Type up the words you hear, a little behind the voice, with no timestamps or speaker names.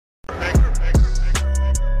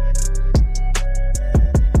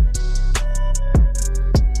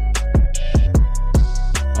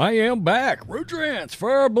I am back. Rudrantz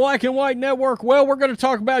for Black and White Network. Well, we're going to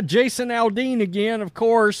talk about Jason Aldean again, of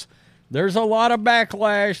course. There's a lot of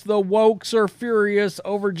backlash. The wokes are furious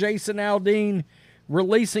over Jason Aldean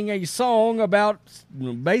releasing a song about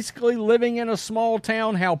basically living in a small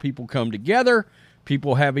town, how people come together,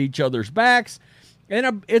 people have each other's backs,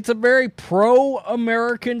 and it's a very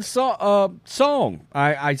pro-American song.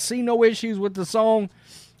 I see no issues with the song.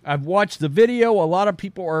 I've watched the video. A lot of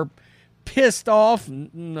people are pissed off. A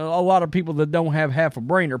lot of people that don't have half a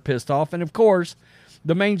brain are pissed off. And, of course,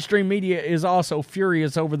 the mainstream media is also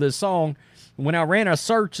furious over this song. When I ran a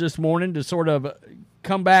search this morning to sort of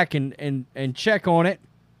come back and check on it,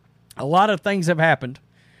 a lot of things have happened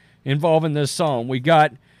involving this song. We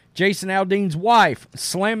got Jason Aldean's wife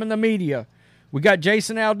slamming the media. We got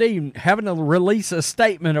Jason Aldean having to release a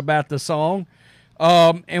statement about the song.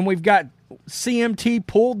 And we've got CMT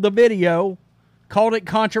pulled the video, called it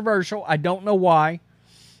controversial. I don't know why.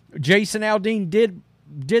 Jason Aldean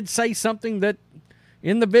did say something that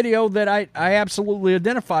in the video that I absolutely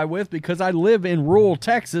identify with because I live in rural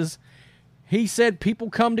Texas. He said people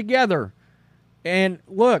come together. And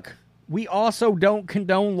look, we also don't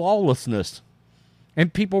condone lawlessness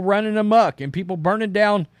and people running amok and people burning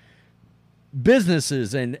down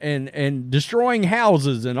businesses and destroying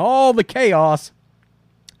houses and all the chaos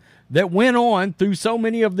that went on through so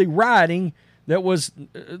many of the rioting that was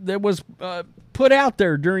put out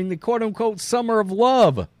there during the quote-unquote Summer of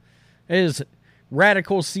Love, as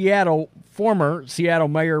radical former Seattle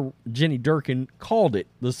Mayor Jenny Durkin called it,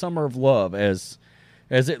 the Summer of Love, as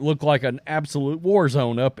it looked like an absolute war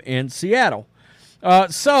zone up in Seattle.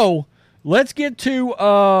 So let's get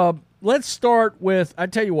to, let's start with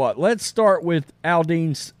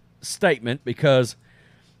Aldean's statement because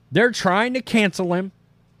they're trying to cancel him.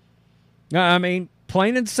 I mean,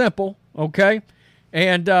 plain and simple. Okay,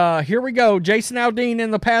 and here we go. Jason Aldean,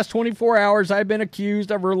 in the past 24 hours, I've been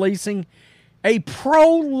accused of releasing a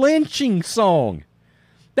pro-lynching song.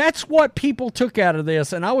 That's what people took out of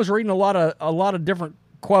this, and I was reading a lot of different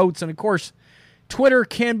quotes, and of course, Twitter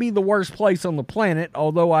can be the worst place on the planet,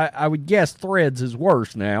 although I would guess Threads is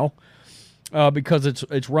worse now because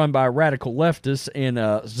it's run by radical leftists and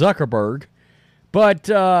Zuckerberg. But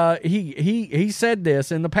he said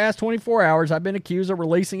this, in the past 24 hours, I've been accused of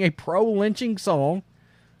releasing a pro-lynching song.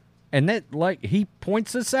 And that, like, he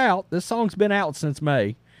points this out. This song's been out since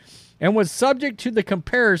May. And was subject to the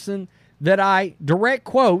comparison that I, direct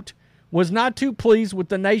quote, was not too pleased with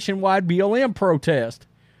the nationwide BLM protest.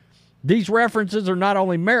 These references are not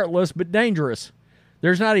only meritless, but dangerous.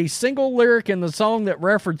 There's not a single lyric in the song that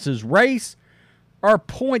references race or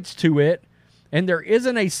points to it. And there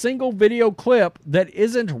isn't a single video clip that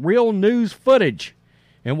isn't real news footage.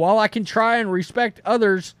 And while I can try and respect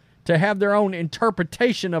others to have their own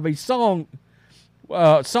interpretation of a song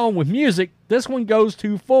with music, this one goes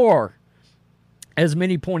too far. As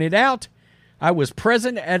many pointed out, I was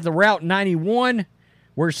present at the Route 91,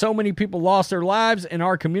 where so many people lost their lives, and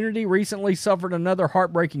our community recently suffered another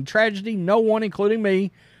heartbreaking tragedy. No one, including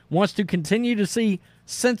me, wants to continue to see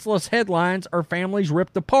senseless headlines or families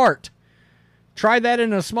ripped apart. Try that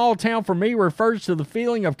in a small town for me refers to the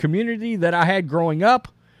feeling of community that I had growing up,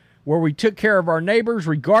 where we took care of our neighbors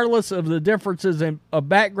regardless of the differences of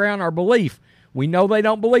background or belief. We know they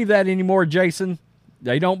don't believe that anymore, Jason.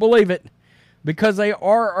 They don't believe it because they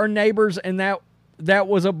are our neighbors, and that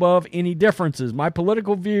was above any differences. My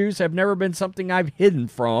political views have never been something I've hidden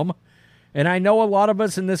from, and I know a lot of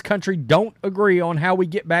us in this country don't agree on how we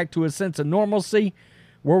get back to a sense of normalcy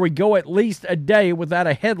where we go at least a day without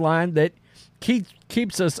a headline that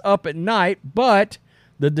keeps us up at night, but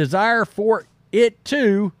the desire for it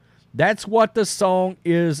too, that's what the song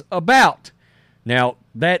is about. Now,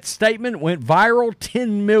 that statement went viral,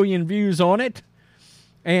 10 million views on it.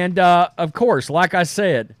 And, of course, like I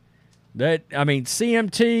said,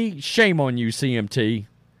 CMT, shame on you, CMT.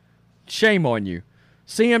 Shame on you.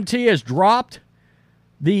 CMT has dropped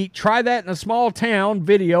the Try That in a Small Town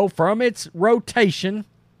video from its rotation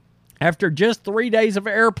after just 3 days of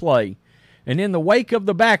airplay, and in the wake of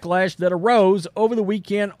the backlash that arose over the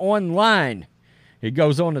weekend online. It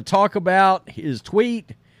goes on to talk about his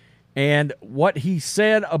tweet and what he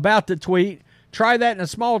said about the tweet. Try That in a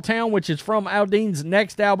Small Town, which is from Aldean's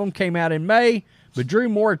next album, came out in May, but drew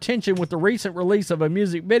more attention with the recent release of a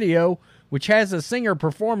music video, which has a singer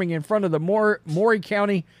performing in front of the Maury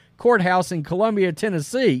County Courthouse in Columbia,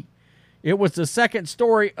 Tennessee. It was the second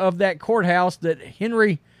story of that courthouse that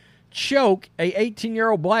Henry Choke, a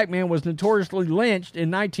 18-year-old black man, was notoriously lynched in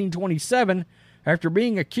 1927 after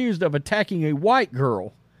being accused of attacking a white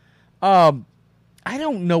girl. I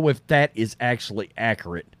don't know if that is actually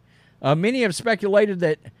accurate. Many have speculated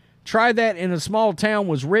that Try That in a Small Town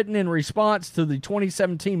was written in response to the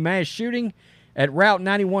 2017 mass shooting at Route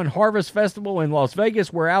 91 Harvest Festival in Las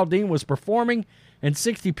Vegas, where Aldean was performing and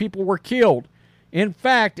 60 people were killed. In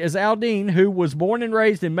fact, as Aldean, who was born and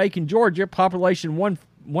raised in Macon, Georgia, population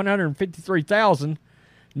 153,000,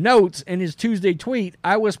 notes in his Tuesday tweet,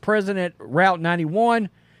 I was present at Route 91,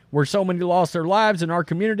 where so many lost their lives, and our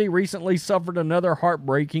community recently suffered another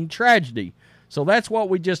heartbreaking tragedy. So that's what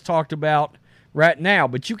we just talked about right now.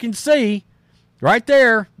 But you can see right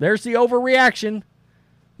there, there's the overreaction.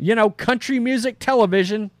 You know, country music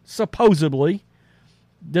television supposedly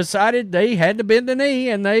decided they had to bend the knee,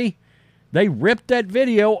 and they ripped that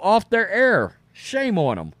video off their air. Shame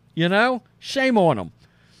on them, you know? Shame on them.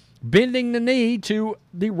 Bending the knee to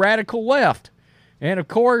the radical left. And, of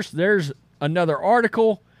course, there's another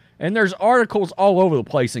article, and there's articles all over the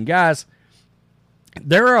place. And, guys,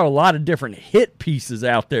 there are a lot of different hit pieces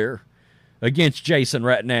out there against Jason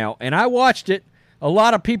right now. And I watched it. A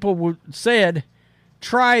lot of people said,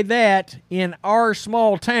 try that in our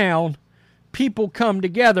small town. People come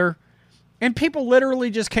together. And people literally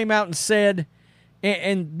just came out and said,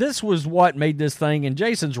 and this was what made this thing, and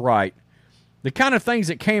Jason's right. The kind of things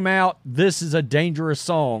that came out, this is a dangerous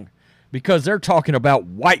song, because they're talking about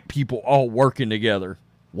white people all working together.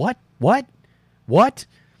 What?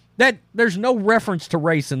 There's no reference to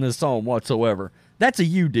race in this song whatsoever. That's a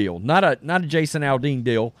you deal, not a Jason Aldean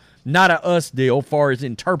deal, not a us deal, as far as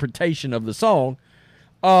interpretation of the song.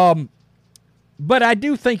 But I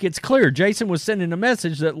do think it's clear. Jason was sending a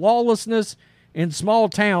message that lawlessness in small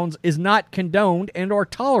towns is not condoned and or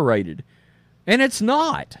tolerated. And it's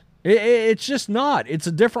not. It's just not. It's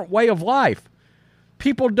a different way of life.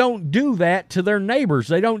 People don't do that to their neighbors.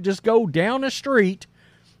 They don't just go down a street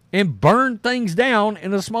and burn things down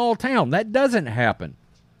in a small town. That doesn't happen.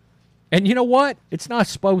 And you know what? It's not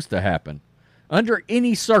supposed to happen under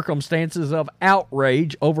any circumstances of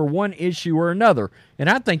outrage over one issue or another. And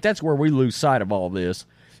I think that's where we lose sight of all this,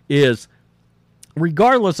 is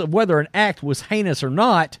regardless of whether an act was heinous or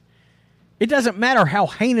not, it doesn't matter how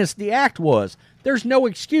heinous the act was. There's no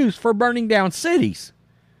excuse for burning down cities.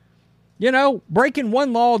 You know, breaking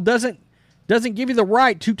one law doesn't give you the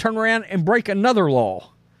right to turn around and break another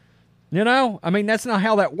law. You know, I mean, that's not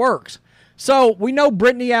how that works. So we know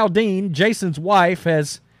Brittany Aldean, Jason's wife,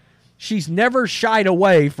 she's never shied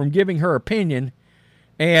away from giving her opinion,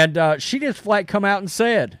 and she just flat come out and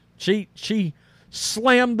said she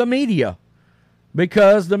slammed the media,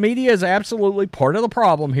 because the media is absolutely part of the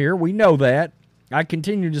problem here. We know that. I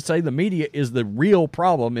continue to say the media is the real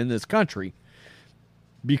problem in this country,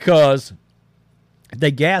 because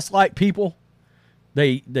they gaslight people.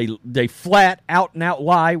 They flat out and out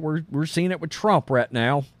lie. We're seeing it with Trump right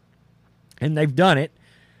now, and they've done it.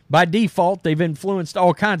 By default, they've influenced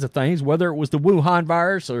all kinds of things, whether it was the Wuhan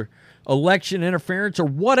virus or election interference or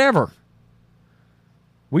whatever.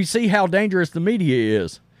 We see how dangerous the media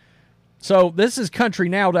is. So this is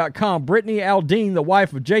countrynow.com. Brittany Aldean, the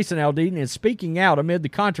wife of Jason Aldean, is speaking out amid the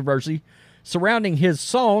controversy surrounding his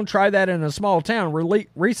song, Try That in a Small Town,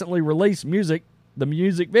 recently released the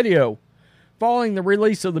music video. Following the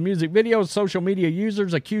release of the music video, social media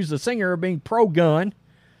users accused the singer of being pro-gun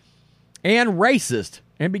and racist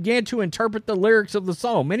and began to interpret the lyrics of the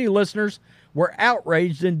song. Many listeners were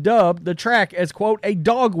outraged and dubbed the track as, quote, a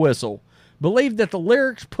dog whistle, believed that the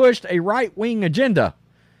lyrics pushed a right-wing agenda.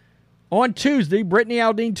 On Tuesday, Brittany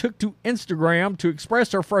Aldean took to Instagram to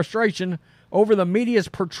express her frustration over the media's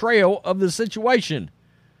portrayal of the situation.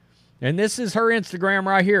 And this is her Instagram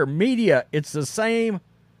right here. Media, it's the same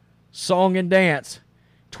song and dance.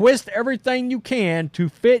 Twist everything you can to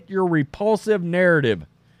fit your repulsive narrative.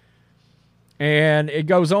 And it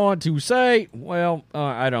goes on to say, well,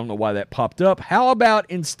 I don't know why that popped up. How about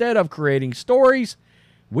instead of creating stories,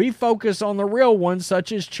 we focus on the real ones,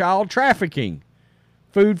 such as child trafficking?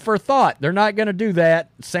 Food for thought. They're not going to do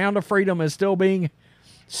that. Sound of Freedom is still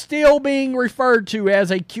being referred to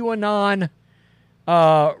as a QAnon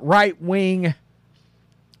right-wing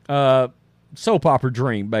soap opera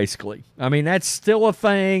dream, basically. I mean, that's still a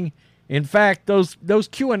thing. In fact, those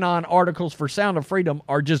QAnon articles for Sound of Freedom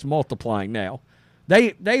are just multiplying now.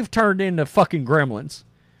 They've turned into fucking gremlins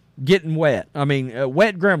getting wet. I mean,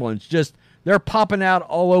 wet gremlins. Just, they're popping out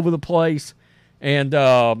all over the place. And,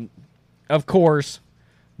 of course,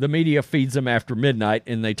 the media feeds them after midnight,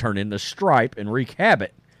 and they turn into stripe and wreak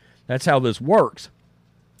havoc. That's how this works.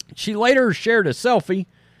 She later shared a selfie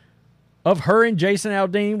of her and Jason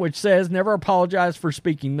Aldean, which says, never apologize for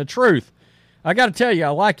speaking the truth. I got to tell you, I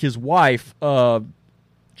like his wife.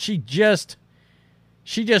 She just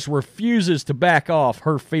she just refuses to back off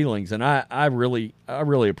her feelings, and I really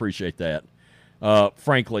appreciate that,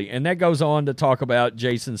 frankly. And that goes on to talk about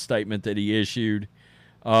Jason's statement that he issued.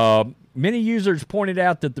 Many users pointed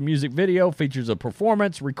out that the music video features a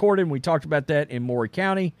performance recorded, and we talked about that in Maury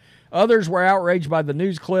County. Others were outraged by the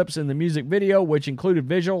news clips in the music video, which included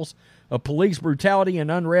visuals of police brutality and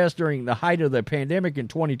unrest during the height of the pandemic in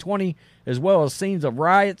 2020, as well as scenes of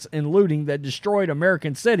riots and looting that destroyed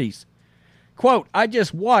American cities. Quote, I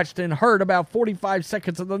just watched and heard about 45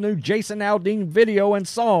 seconds of the new Jason Aldean video and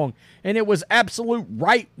song, and it was absolute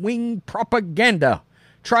right-wing propaganda.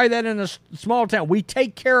 Try that in a small town. We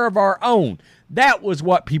take care of our own. That was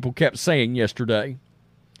what people kept saying yesterday.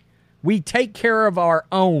 We take care of our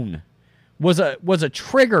own was a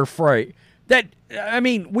trigger phrase. That, I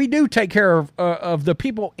mean, we do take care of the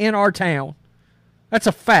people in our town. That's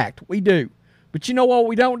a fact. We do. But you know what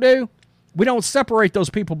we don't do? We don't separate those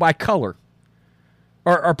people by color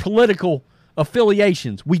or political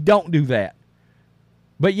affiliations. We don't do that.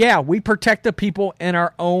 But yeah, we protect the people in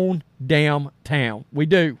our own damn town. We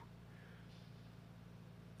do.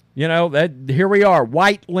 You know, that here we are,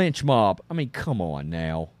 white lynch mob. I mean, come on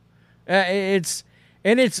now. It's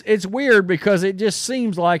weird because it just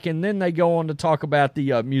seems like, and then they go on to talk about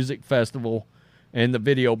the music festival and the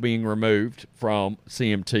video being removed from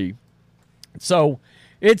CMT. So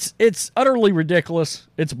it's utterly ridiculous.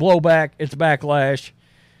 It's blowback. It's backlash.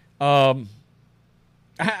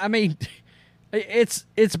 I mean,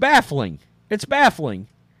 it's baffling. It's baffling.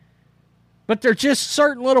 But they're just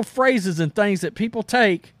certain little phrases and things that people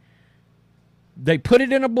take. They put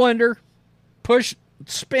it in a blender,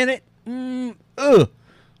 spin it,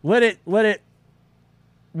 let it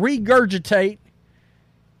regurgitate,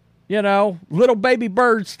 you know, little baby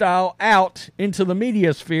bird style out into the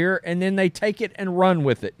media sphere, and then they take it and run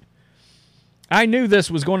with it. I knew this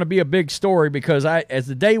was going to be a big story because as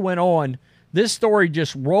the day went on, this story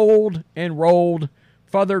just rolled and rolled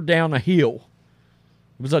further down a hill.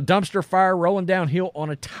 It was a dumpster fire rolling downhill on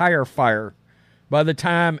a tire fire by the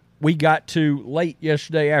time we got to late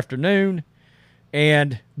yesterday afternoon.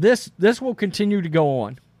 And this will continue to go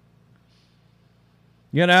on.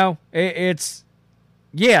 You know, it's,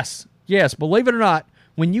 yes, believe it or not,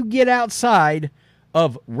 when you get outside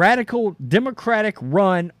of radical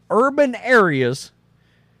Democratic-run urban areas,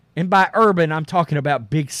 and by urban, I'm talking about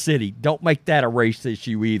big city. Don't make that a race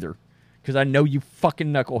issue either, because I know you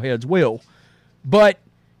fucking knuckleheads will. But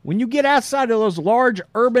when you get outside of those large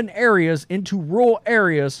urban areas into rural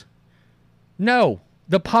areas, no,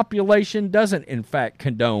 the population doesn't, in fact,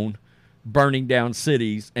 condone burning down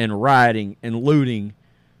cities and rioting and looting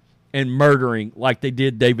and murdering like they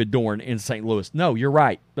did David Dorn in St. Louis. No, you're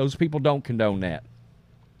right. Those people don't condone that.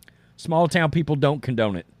 Small town people don't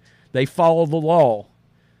condone it. They follow the law.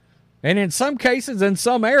 And in some cases, in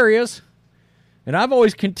some areas, and I've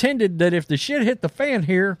always contended that if the shit hit the fan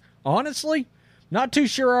here, honestly, not too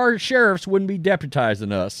sure our sheriffs wouldn't be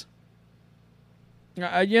deputizing us.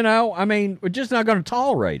 You know, I mean, we're just not going to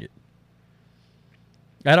tolerate it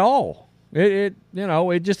at all. It you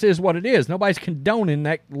know, it just is what it is. Nobody's condoning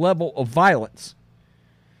that level of violence.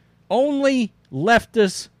 Only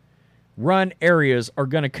leftist run areas are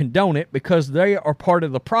going to condone it because they are part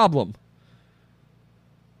of the problem.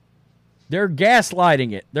 They're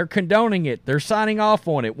gaslighting it. They're condoning it. They're signing off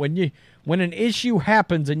on it. When an issue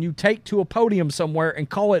happens and you take to a podium somewhere and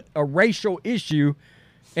call it a racial issue,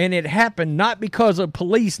 and it happened not because of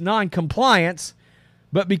police non-compliance,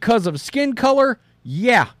 but because of skin color,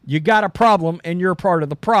 yeah, you got a problem and you're part of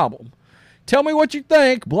the problem. Tell me what you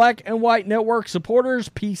think. Black and White Network supporters,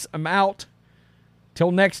 peace. I'm out.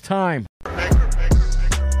 Till next time.